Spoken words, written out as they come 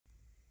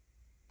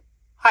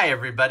Hi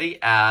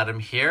everybody, Adam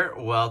here.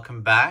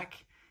 Welcome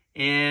back.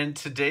 In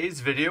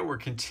today's video, we're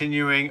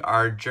continuing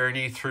our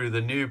journey through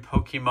the new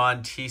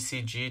Pokémon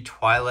TCG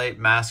Twilight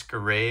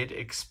Masquerade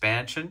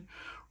expansion.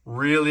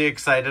 Really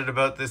excited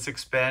about this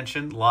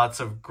expansion.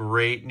 Lots of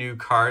great new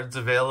cards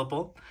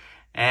available.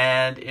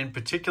 And in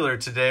particular,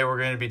 today we're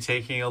going to be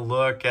taking a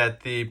look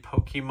at the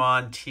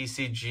Pokémon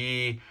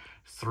TCG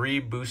 3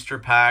 Booster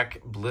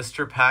Pack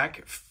Blister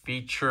Pack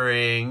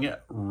featuring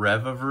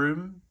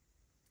Revavroom.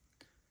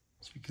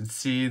 So you can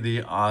see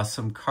the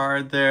awesome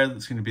card there.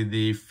 That's going to be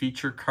the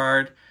feature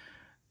card.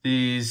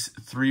 These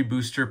 3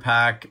 booster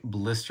pack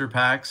blister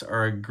packs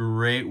are a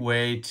great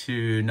way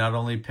to not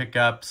only pick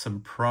up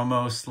some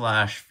promo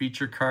 /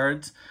 feature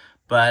cards,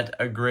 but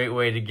a great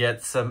way to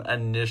get some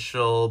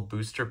initial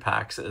booster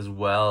packs as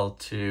well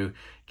to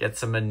get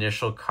some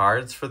initial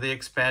cards for the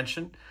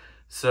expansion.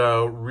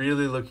 So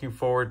really looking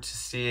forward to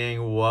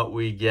seeing what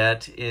we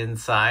get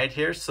inside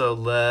here. So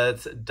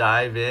let's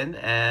dive in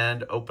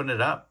and open it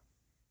up.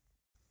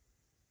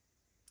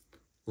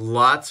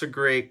 Lots of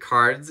great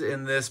cards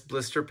in this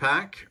blister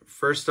pack.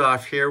 First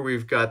off here,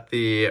 we've got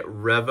the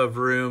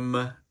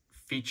Revavroom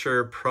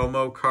feature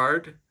promo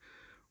card.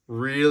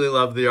 Really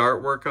love the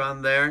artwork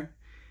on there.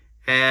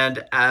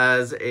 And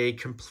as a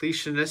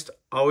completionist,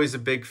 always a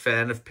big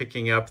fan of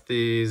picking up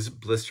these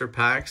blister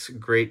packs.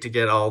 Great to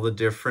get all the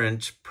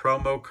different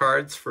promo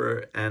cards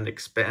for an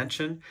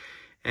expansion.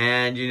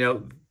 And, you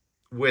know,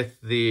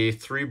 with the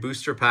 3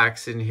 booster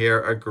packs in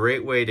here, a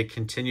great way to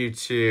continue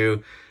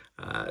to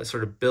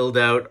sort of build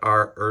out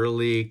our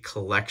early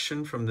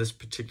collection from this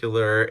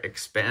particular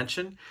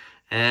expansion.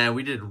 And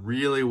we did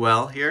really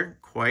well here.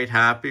 Quite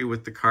happy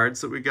with the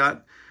cards that we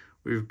got.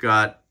 We've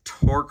got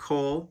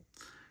Torkoal,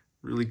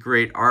 really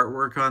great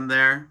artwork on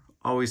there.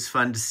 Always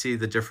fun to see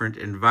the different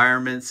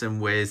environments and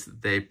ways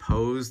that they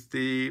pose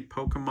the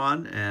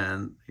Pokemon,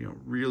 and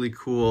really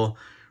cool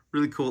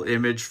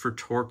image for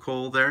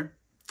Torkoal there.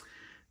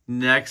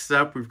 Next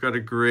up, we've got a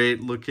great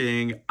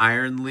looking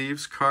Iron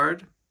Leaves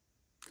card.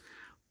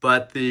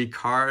 But the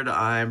card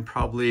I'm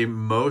probably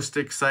most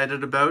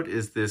excited about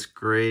is this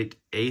great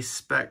Ace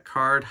Spec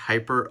card,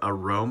 Hyper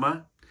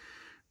Aroma.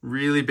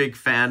 Really big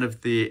fan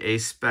of the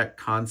Ace Spec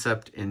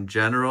concept in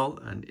general.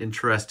 An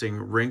interesting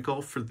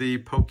wrinkle for the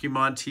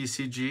Pokemon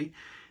TCG.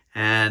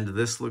 And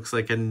this looks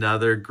like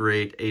another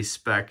great Ace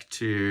Spec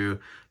to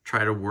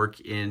try to work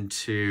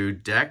into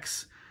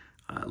decks.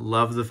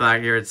 Love the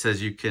fact here it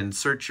says you can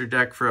search your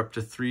deck for up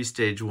to 3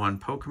 Stage 1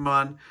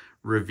 Pokemon,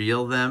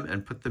 reveal them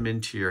and put them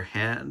into your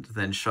hand,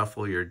 then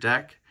shuffle your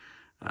deck.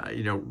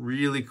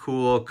 Really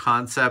cool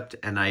concept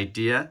and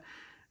idea.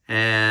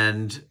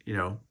 And,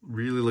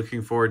 really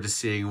looking forward to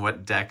seeing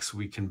what decks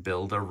we can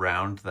build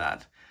around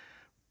that.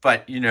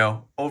 But,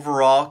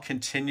 overall,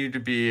 continue to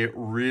be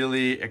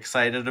really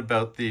excited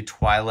about the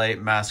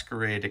Twilight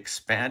Masquerade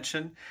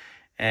expansion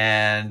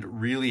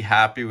and really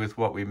happy with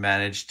what we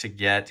managed to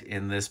get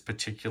in this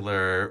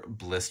particular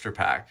blister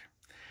pack.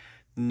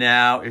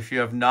 Now, if you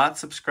have not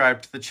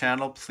subscribed to the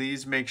channel,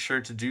 please make sure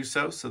to do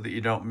so that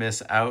you don't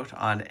miss out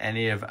on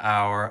any of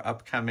our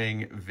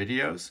upcoming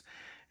videos.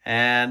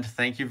 And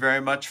thank you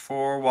very much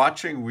for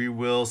watching. We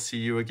will see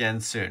you again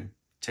soon.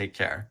 Take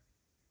care.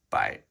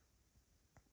 Bye.